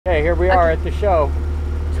Okay, here we are at the show.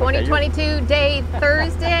 2022 day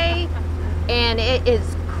Thursday, and it is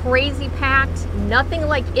crazy packed. Nothing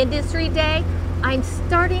like industry day. I'm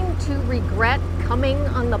starting to regret coming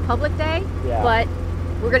on the public day, but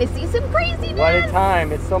we're gonna see some craziness. What a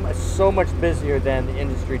time. It's so much busier than the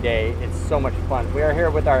industry day. It's so much fun. We are here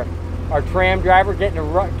with our tram driver getting a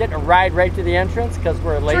ride right to the entrance because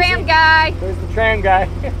we're lazy. Tram guy. There's the tram guy.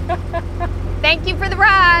 Thank you for the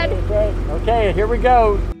ride. Okay, here we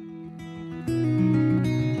go.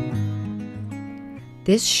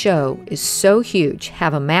 This show is so huge.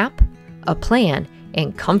 Have a map, a plan,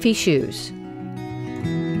 and comfy shoes.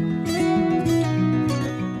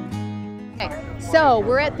 So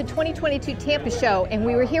we're at the 2022 Tampa show, and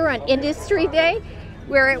we were here on Industry Day,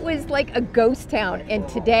 where it was like a ghost town. And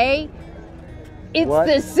today, it's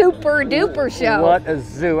the super duper show. What a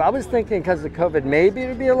zoo. I was thinking because of COVID, maybe it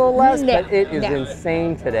would be a little less, but it is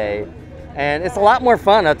insane today. And it's a lot more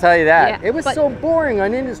fun, I'll tell you that. It was so boring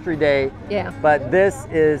on Industry Day, but this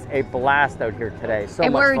is a blast out here today. So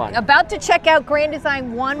much fun. And we're about to check out Grand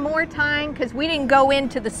Design one more time because we didn't go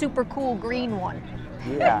into the super cool green one.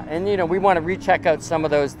 Yeah, and you know, we want to recheck out some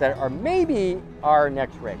of those that are maybe our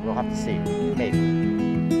next rig. We'll have to see, maybe.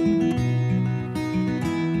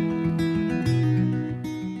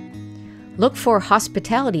 Look for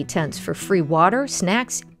hospitality tents for free water,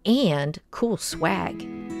 snacks, and cool swag.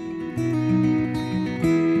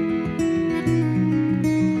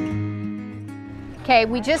 Okay,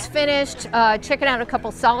 we just finished checking out a couple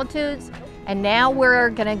Solitudes, and now we're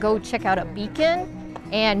gonna go check out a Beacon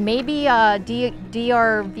and maybe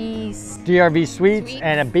DRV suites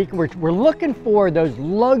and a Beacon. We're looking for those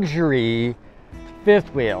luxury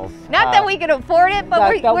fifth wheels. Not that we can afford it, but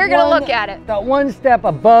we're gonna look at it. That one step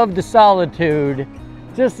above the Solitude,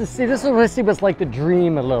 just to see. This is what it's like to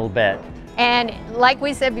dream a little bit. And like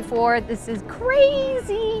we said before, this is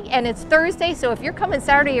crazy, and it's Thursday, so if you're coming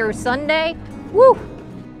Saturday or Sunday, woo!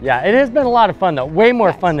 Yeah, it has been a lot of fun though. Way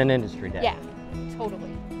more fun than Industry Day. Yeah, totally.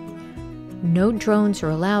 No drones are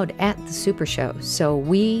allowed at the Super Show, so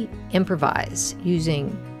we improvise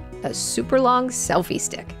using a super long selfie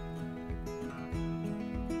stick.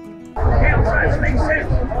 Downsizing makes sense.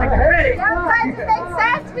 Like the ready. Downsizing makes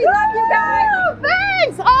sense. We love you guys.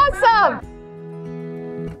 Thanks. Awesome.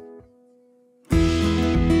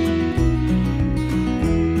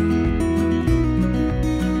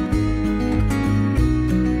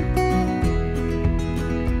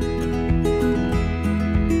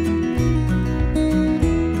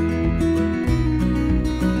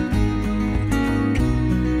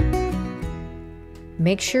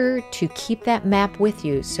 Make sure to keep that map with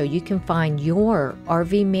you so you can find your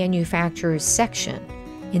RV manufacturer's section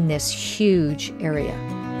in this huge area.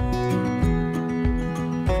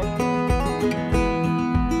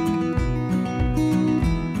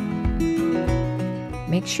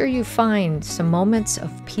 Make sure you find some moments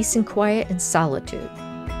of peace and quiet and solitude.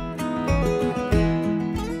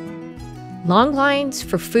 Long lines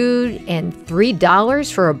for food and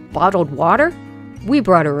 $3 for a bottled water? We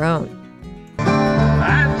brought our own.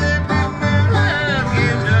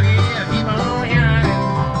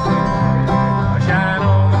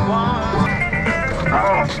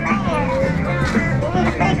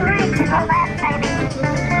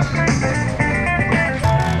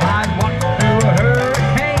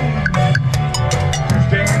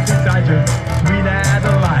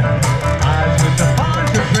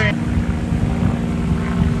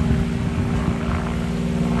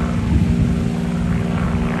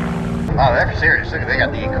 Oh, they're serious. Look, they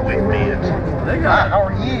got the equipment. How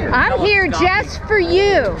are you? I'm here just for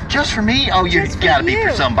you. Just for me? Oh, you gotta be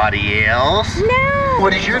for somebody else. No.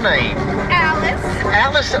 What is your name? Alice.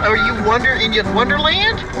 Alice, are you in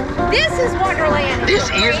Wonderland? This is Wonderland. This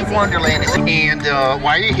is Wonderland. And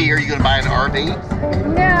why are you here? Are you gonna buy an RV?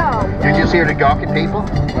 No. You're just here to gawk at people?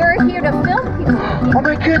 We're here to film people. Oh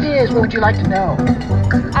my goodness, what would you like to know?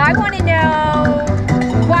 I want to know,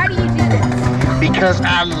 why do you do this? Because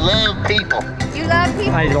I love people. You love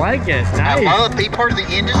people? I like it. Nice. I love to be part of the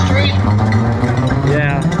industry.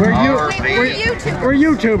 Yeah. We're YouTubers. We're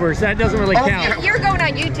YouTubers. That doesn't really count. You're going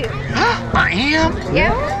on YouTube. I am?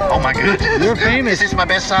 Yeah. Oh my goodness. You're famous. Is this my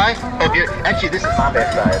best side? Oh, actually, this is my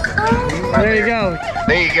best side. There you go.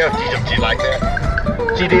 There you go. Did you like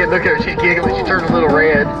that? She did. Look at her. She giggled. She turned a little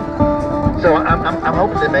red. So I'm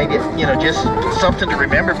hoping to make it, you know, just something to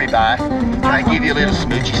remember me by. Can I give you a little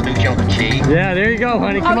smoochy smooch on the cheek? Yeah, there you go,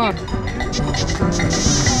 honey. Come on.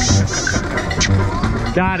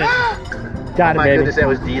 Got it. Got it, baby. My goodness, that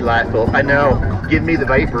was delightful. I know. Give me the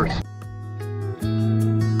vapors.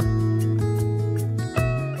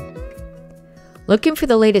 Looking for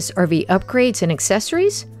the latest RV upgrades and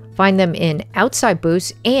accessories? Find them in outside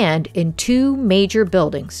booths and in 2 major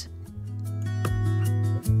buildings.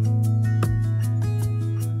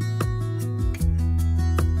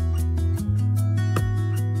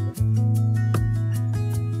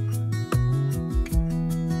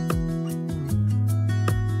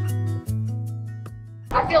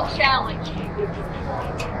 I feel challenged.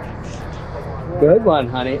 Good one,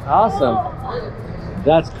 honey. Awesome.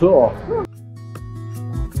 That's cool.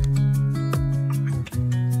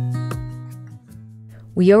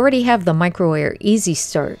 We already have the Micro Air Easy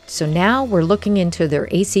Start, so now we're looking into their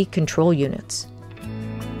AC control units.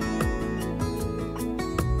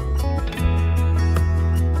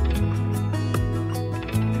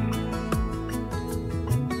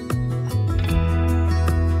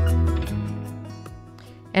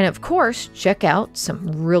 And of course, check out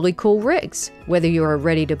some really cool rigs, whether you are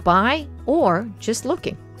ready to buy or just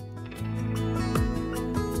looking.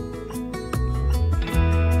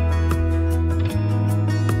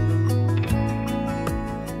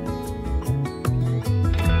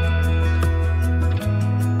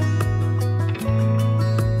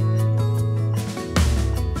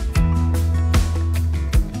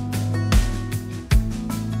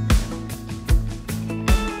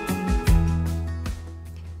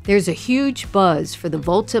 There's a huge buzz for the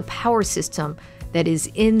Volta power system that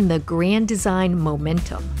is in the Grand Design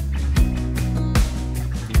momentum.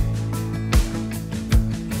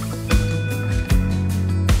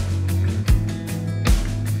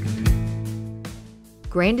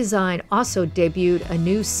 Grand Design also debuted a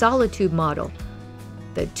new Solitude model,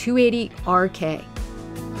 the 280RK.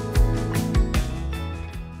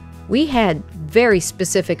 We had very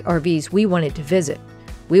specific RVs we wanted to visit.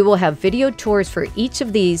 We will have video tours for each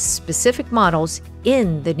of these specific models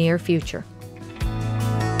in the near future.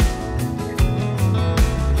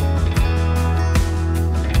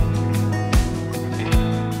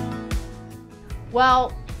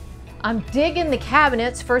 Well, I'm digging the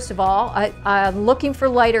cabinets, first of all. I'm looking for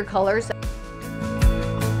lighter colors.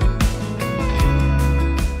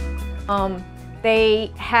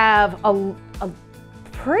 They have a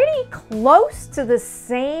pretty close to the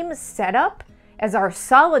same setup as our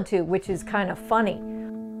Solitude, which is kind of funny.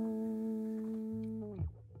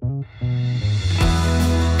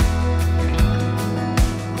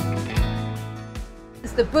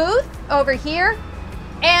 It's the booth over here,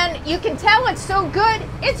 and you can tell it's so good,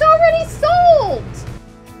 it's already sold!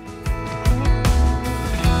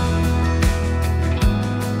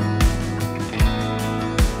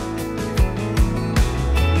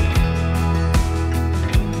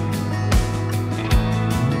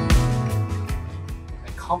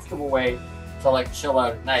 Comfortable way to like chill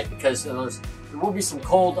out at night, because there will be some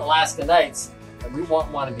cold Alaska nights and we won't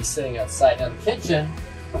want to be sitting outside. Now the kitchen,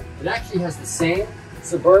 it actually has the same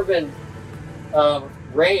suburban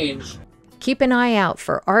range. Keep an eye out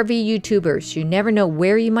for RV YouTubers. You never know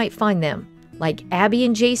where you might find them. Like Abby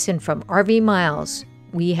and Jason from RV Miles.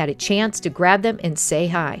 We had a chance to grab them and say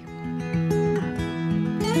hi.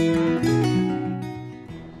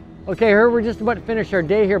 Okay, we're just about to finish our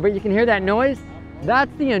day here, but you can hear that noise?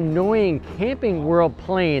 That's the annoying Camping World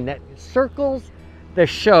plane that circles the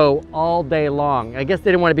show all day long. I guess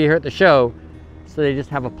they didn't want to be here at the show, so they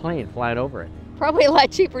just have a plane flying over it. Probably a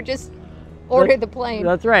lot cheaper, just order the plane.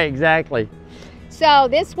 That's right, exactly. So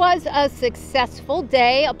this was a successful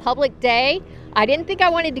day, a public day. I didn't think I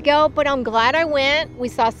wanted to go, but I'm glad I went. We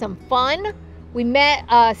saw some fun. We met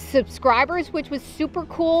subscribers, which was super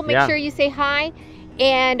cool. Make sure you say hi.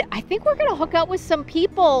 And I think we're gonna hook up with some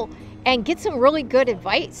people and get some really good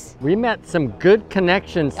advice. We met some good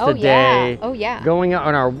connections today. Oh yeah. Going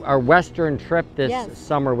on our Western trip this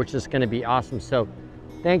summer, which is gonna be awesome. So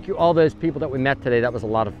thank you all those people that we met today. That was a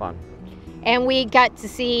lot of fun. And we got to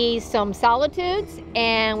see some Solitudes,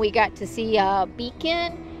 and we got to see a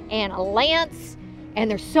Beacon and a Lance, and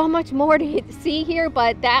there's so much more to see here,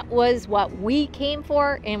 but that was what we came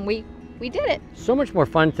for, and we did it. So much more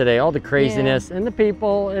fun today, all the craziness and the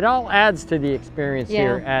people. It all adds to the experience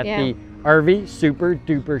here at the RV Super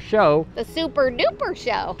Duper Show. The Super Duper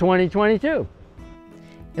Show 2022.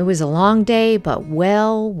 It was a long day, but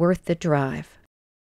well worth the drive.